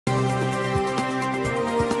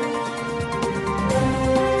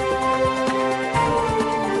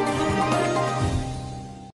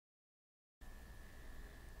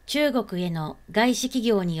中国への外資企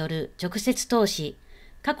業による直接投資、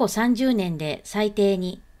過去30年で最低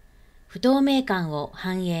に、不透明感を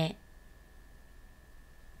反映。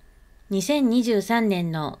2023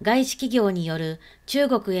年の外資企業による中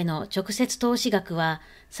国への直接投資額は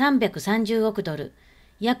330億ドル、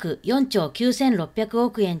約4兆9600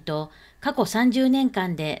億円と過去30年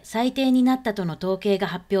間で最低になったとの統計が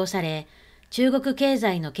発表され、中国経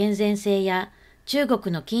済の健全性や中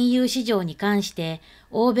国の金融市場に関して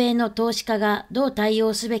欧米の投資家がどう対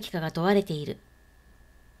応すべきかが問われている。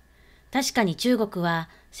確かに中国は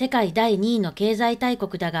世界第2位の経済大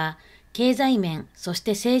国だが、経済面、そし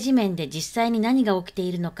て政治面で実際に何が起きて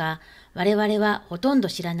いるのか、我々はほとんど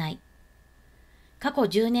知らない。過去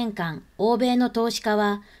10年間、欧米の投資家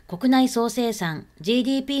は国内総生産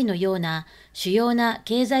GDP のような主要な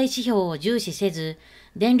経済指標を重視せず、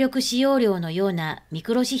電力使用量のようなミ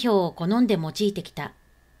クロ指標を好んで用いてきた。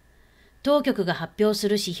当局が発表す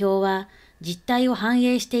る指標は実態を反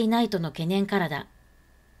映していないとの懸念からだ。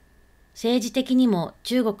政治的にも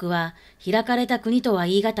中国は開かれた国とは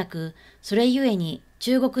言い難く、それゆえに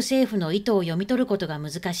中国政府の意図を読み取ることが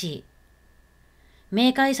難しい。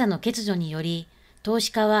明快さの欠如により、投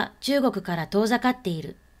資家は中国から遠ざかってい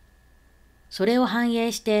る。それを反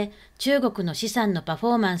映して中国の資産のパ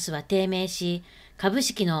フォーマンスは低迷し、株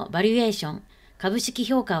式のバリュエーション、株式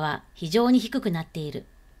評価は非常に低くなっている。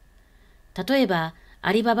例えば、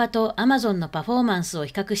アリババとアマゾンのパフォーマンスを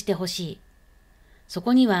比較してほしい。そ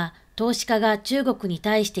こには投資家が中国に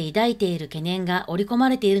対して抱いている懸念が織り込ま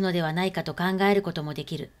れているのではないかと考えることもで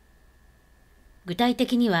きる。具体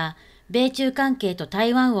的には、米中関係と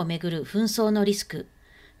台湾をめぐる紛争のリスク、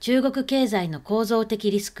中国経済の構造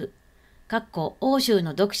的リスク、欧州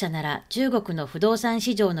の読者なら中国の不動産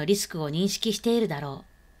市場のリスクを認識しているだろ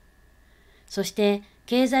う。そして、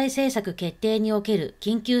経済政策決定における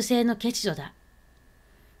緊急性の欠如だ。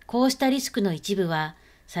こうしたリスクの一部は、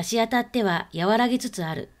差し当たっては和らぎつつ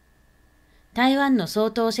ある。台湾の総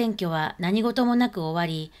統選挙は何事もなく終わ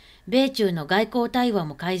り、米中の外交対話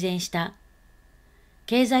も改善した。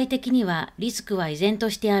経済的にはリスクは依然と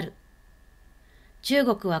してある。中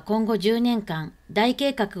国は今後10年間、大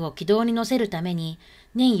計画を軌道に乗せるために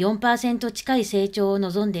年 4% 近い成長を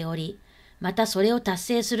望んでおり、またそれを達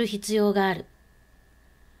成する必要がある。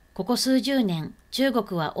ここ数十年、中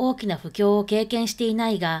国は大きな不況を経験していな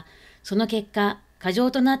いが、その結果、過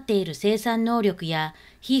剰となっている生産能力や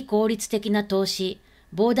非効率的な投資、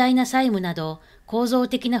膨大な債務など構造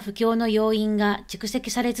的な不況の要因が蓄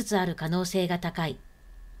積されつつある可能性が高い。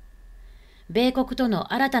米国と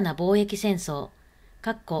の新たな貿易戦争、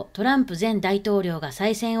トランプ前大統領が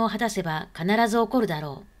再選を果たせば必ず起こるだ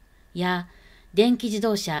ろう。や、電気自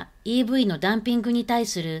動車 EV のダンピングに対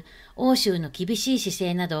する欧州の厳しい姿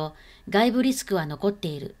勢など外部リスクは残って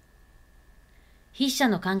いる。筆者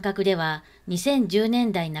の感覚では2010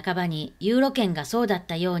年代半ばにユーロ圏がそうだっ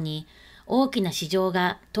たように大きな市場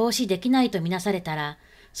が投資できないとみなされたら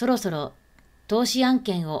そろそろ投資案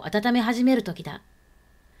件を温め始める時だ。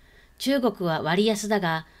中国は割安だ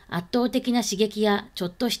が圧倒的な刺激やちょっ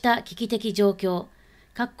とした危機的状況、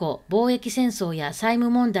貿易戦争や債務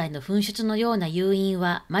問題の噴出のような誘因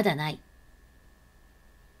はまだない。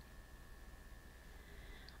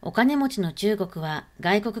お金持ちの中国は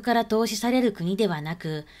外国から投資される国ではな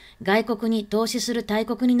く、外国に投資する大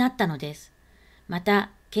国になったのです。また、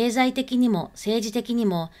経済的にも政治的に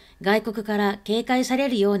も外国から警戒され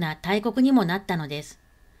るような大国にもなったのです。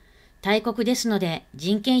大国ですので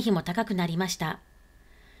人件費も高くなりました。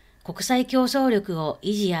国際競争力を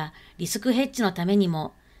維持やリスクヘッジのために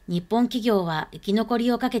も、日本企業は生き残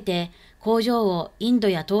りをかけて工場をインド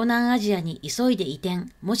や東南アジアに急いで移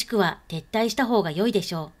転、もしくは撤退した方が良いで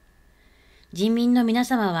しょう。人民の皆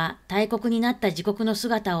様は大国になった自国の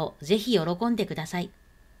姿をぜひ喜んでください。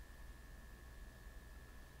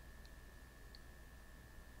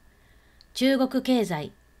中国経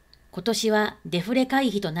済、今年はデフレ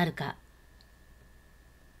回避となるか。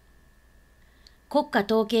国家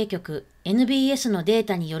統計局 NBS のデー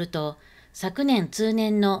タによると、昨年通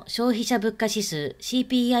年の消費者物価指数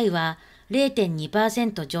CPI は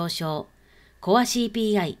 0.2% 上昇、コア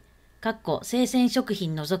CPI、生鮮食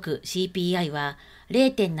品除く CPI は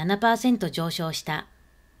 0.7% 上昇した。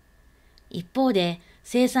一方で、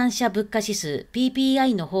生産者物価指数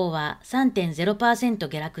PPI の方は 3.0%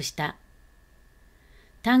 下落した。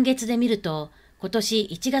単月で見ると、今年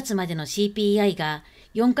1月までの CPI が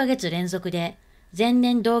4ヶ月連続で前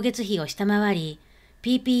年同月比を下回り、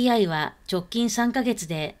PPI は直近3ヶ月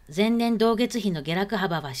で前年同月比の下落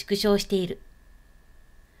幅は縮小している。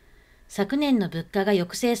昨年の物価が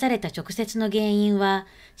抑制された直接の原因は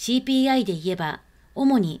CPI で言えば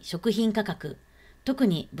主に食品価格、特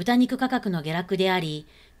に豚肉価格の下落であり、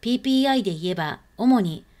PPI で言えば主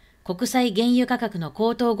に国際原油価格の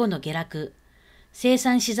高騰後の下落、生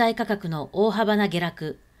産資材価格の大幅な下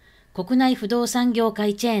落、国内不動産業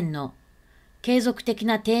界チェーンの継続的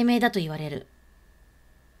な低迷だと言われる。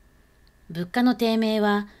物価の低迷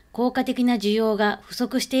は効果的な需要が不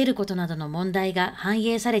足していることなどの問題が反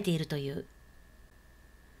映されているという。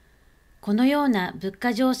このような物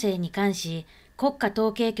価情勢に関し、国家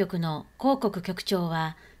統計局の広告局長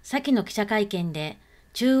は先の記者会見で、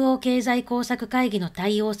中央経済工作会議の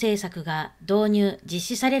対応政策が導入・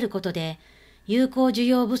実施されることで、有効需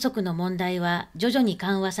要不足の問題は徐々に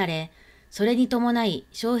緩和され、それに伴い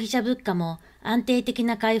消費者物価も安定的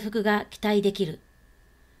な回復が期待できる。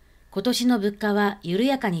今年の物価は緩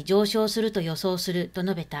やかに上昇すると予想すると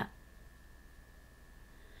述べた。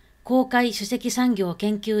公開首席産業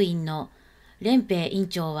研究院の連平委員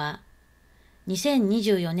長は、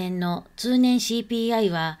2024年の通年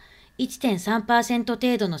CPI は 1.3%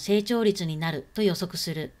 程度の成長率になると予測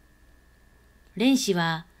する。連氏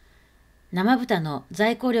は、生豚の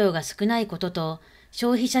在庫量が少ないことと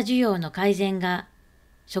消費者需要の改善が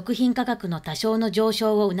食品価格の多少の上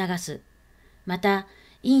昇を促す。また、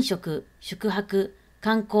飲食、宿泊、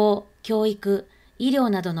観光、教育、医療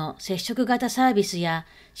などの接触型サービスや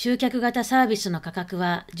集客型サービスの価格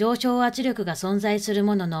は上昇圧力が存在する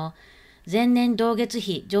ものの、前年同月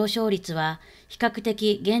比上昇率は比較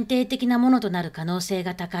的限定的なものとなる可能性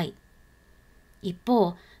が高い。一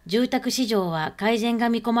方、住宅市場は改善が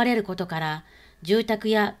見込まれることから、住宅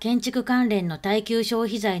や建築関連の耐久消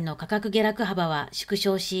費財の価格下落幅は縮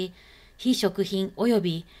小し、非食品及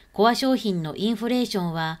びコア商品のインフレーショ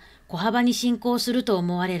ンは小幅に進行すると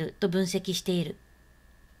思われると分析している。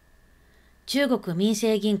中国民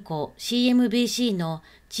生銀行 CMBC の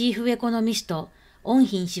チーフエコノミスト、オン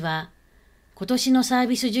ヒン氏は、今年のサー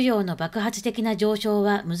ビス需要の爆発的な上昇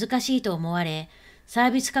は難しいと思われ、サ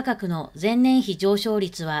ービス価格の前年比上昇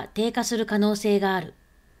率は低下する可能性がある。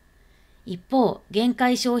一方、限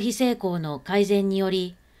界消費成功の改善によ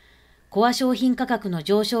り、コア商品価格の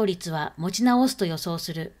上昇率は持ち直すと予想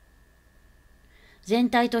する。全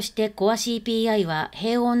体としてコア CPI は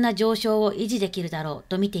平穏な上昇を維持できるだろう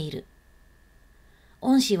と見ている。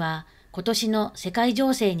オン氏は今年の世界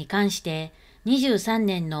情勢に関して23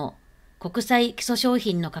年の国際基礎商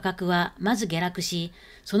品の価格はまず下落し、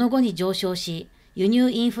その後に上昇し、輸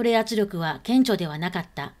入インフレ圧力は顕著ではなかっ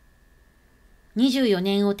た。24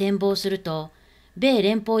年を展望すると、米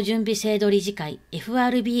連邦準備制度理事会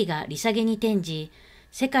FRB が利下げに転じ、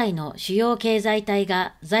世界の主要経済体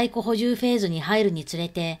が在庫補充フェーズに入るにつれ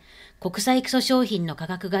て、国際基礎商品の価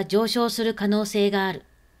格が上昇する可能性がある。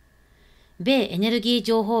米エネルギー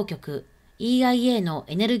情報局 EIA の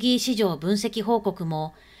エネルギー市場分析報告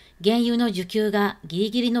も、原油の需給がギ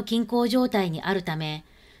リギリの均衡状態にあるため、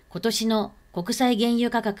今年の国際原油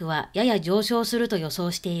価格はやや上昇すると予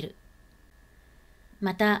想している。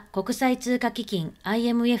また、国際通貨基金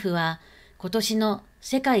IMF は、今年の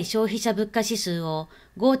世界消費者物価指数を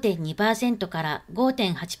 5.2% から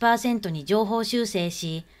 5.8% に上方修正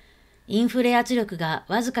し、インフレ圧力が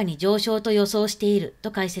わずかに上昇と予想している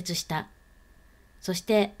と解説した。そし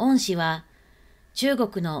て、オン氏は、中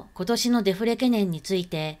国の今年のデフレ懸念につい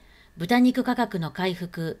て、豚肉価格の回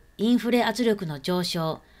復、インフレ圧力の上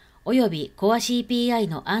昇、およびコア CPI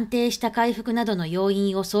の安定した回復などの要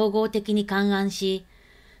因を総合的に勘案し、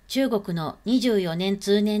中国の24年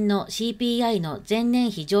通年の CPI の前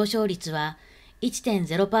年比上昇率は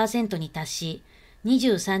 1.0% に達し、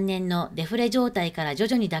23年のデフレ状態から徐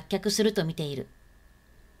々に脱却すると見ている。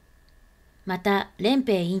また、連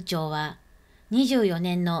平委員長は、24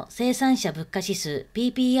年の生産者物価指数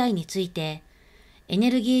PPI について、エネ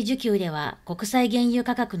ルギー需給では国際原油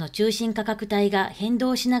価格の中心価格帯が変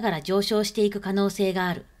動しながら上昇していく可能性が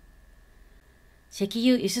ある。石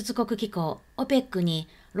油輸出国機構 OPEC に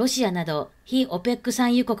ロシアなど非 OPEC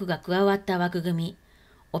産油国が加わった枠組み、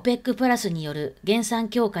OPEC プラスによる減産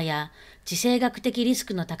強化や地政学的リス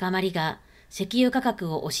クの高まりが石油価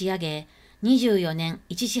格を押し上げ、24年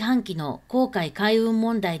1四半期の航海海運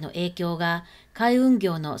問題の影響が海運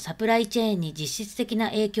業のサプライチェーンに実質的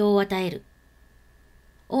な影響を与える。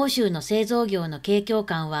欧州の製造業の景況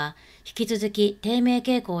感は引き続き低迷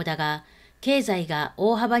傾向だが、経済が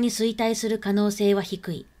大幅に衰退する可能性は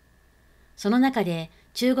低い。その中で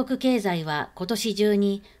中国経済は今年中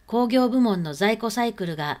に工業部門の在庫サイク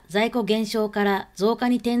ルが在庫減少から増加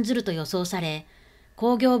に転ずると予想され、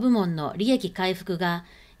工業部門の利益回復が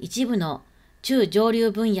一部の中上流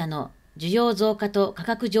分野の需要増加と価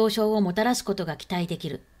格上昇をもたらすことが期待でき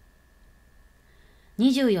る。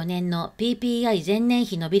24年の PPI 前年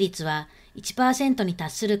比伸び率は 1% に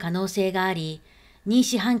達する可能性があり、2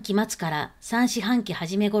四半期末から3四半期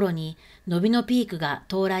初め頃に伸びのピークが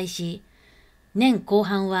到来し、年後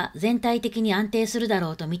半は全体的に安定するだ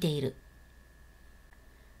ろうと見ている。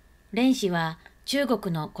連氏は中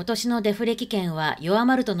国の今年のデフレ期限は弱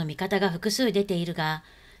まるとの見方が複数出ているが、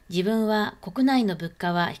自分は国内の物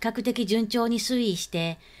価は比較的順調に推移し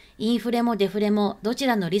て、インフレもデフレもどち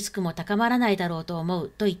らのリスクも高まらないだろうと思う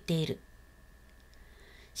と言っている。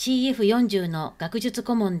CF40 の学術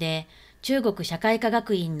顧問で中国社会科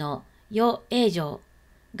学院の余永常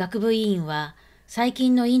学部委員は最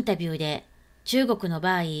近のインタビューで中国の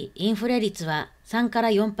場合インフレ率は3から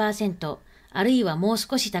 4%、あるいはもう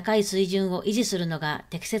少し高い水準を維持するのが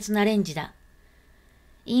適切なレンジだ。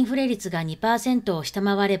インフレ率が 2% を下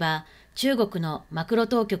回れば中国のマクロ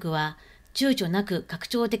当局は躊躇なく拡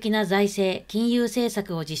張的な財政・金融政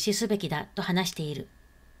策を実施すべきだと話している。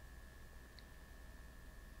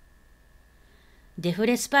デフ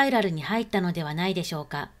レスパイラルに入ったのではないでしょう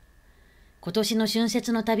か。今年の春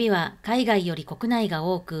節の旅は海外より国内が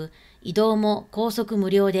多く、移動も高速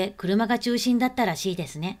無料で車が中心だったらしいで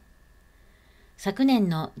すね。昨年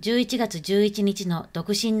の11月11日の独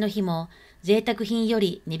身の日も、贅沢品よ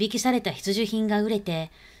り値引きされた必需品が売れ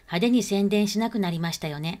て、派手に宣伝しなくなりました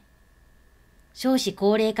よね。少子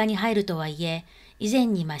高齢化に入るとはいえ、以前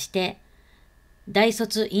に増して、大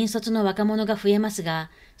卒・引卒の若者が増えますが、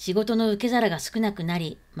仕事の受け皿が少なくな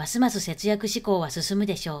り、ますます節約志向は進む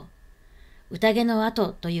でしょう。宴の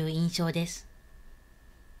後という印象です。